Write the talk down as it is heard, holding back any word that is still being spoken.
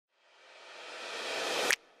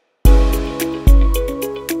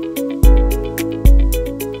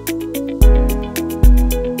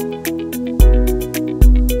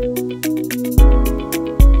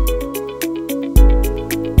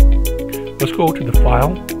go to the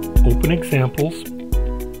File, Open Examples,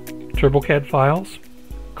 TurboCAD Files,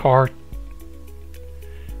 Car.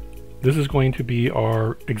 This is going to be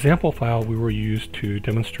our example file we will use to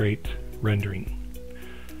demonstrate rendering.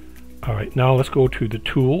 Alright, now let's go to the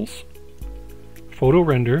Tools, Photo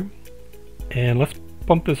Render, and let's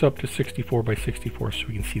bump this up to 64 by 64 so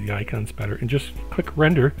we can see the icons better, and just click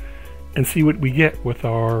Render and see what we get with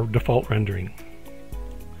our default rendering.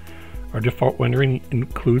 Our default rendering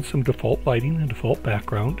includes some default lighting and default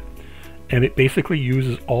background, and it basically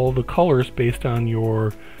uses all the colors based on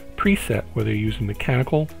your preset, whether you're using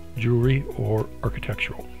mechanical, jewelry, or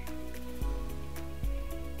architectural.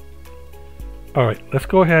 Alright, let's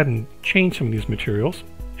go ahead and change some of these materials,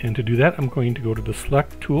 and to do that I'm going to go to the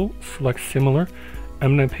Select tool, select Similar.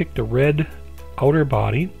 I'm going to pick the red outer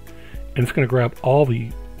body, and it's going to grab all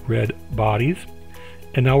the red bodies,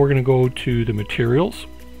 and now we're going to go to the Materials,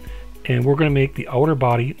 and we're going to make the outer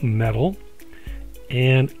body metal,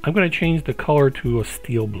 and I'm going to change the color to a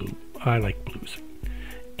steel blue. I like blues.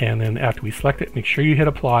 And then after we select it, make sure you hit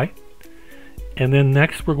Apply, and then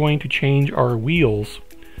next we're going to change our wheels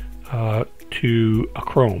to a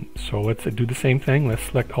chrome. So let's do the same thing. Let's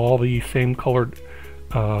select all the same colored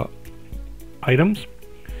items,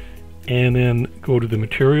 and then go to the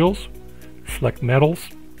Materials, select Metals,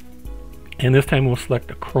 and this time we'll select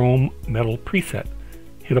the Chrome Metal preset.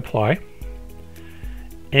 Hit Apply,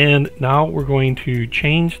 and now we're going to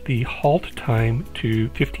change the halt time to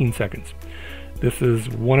 15 seconds. This is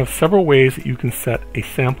one of several ways that you can set a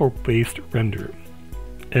sample-based render.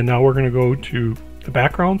 And now we're going to go to the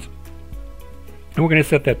backgrounds, and we're going to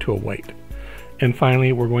set that to a white. And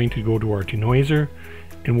finally, we're going to go to our denoiser,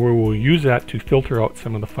 and where we'll use that to filter out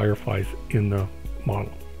some of the fireflies in the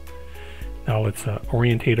model. Now let's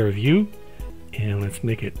orientate our view, and let's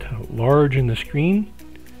make it large in the screen.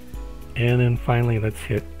 And then finally, let's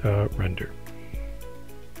hit Render.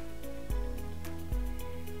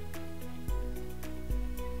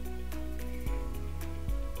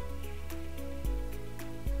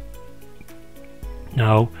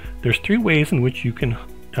 Now, there's three ways in which you can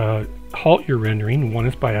halt your rendering. One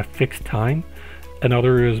is by a fixed time,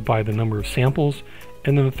 another is by the number of samples,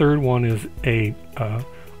 and then the third one is a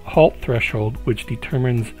halt threshold, which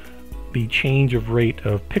determines the change of rate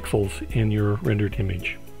of pixels in your rendered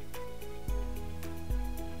image.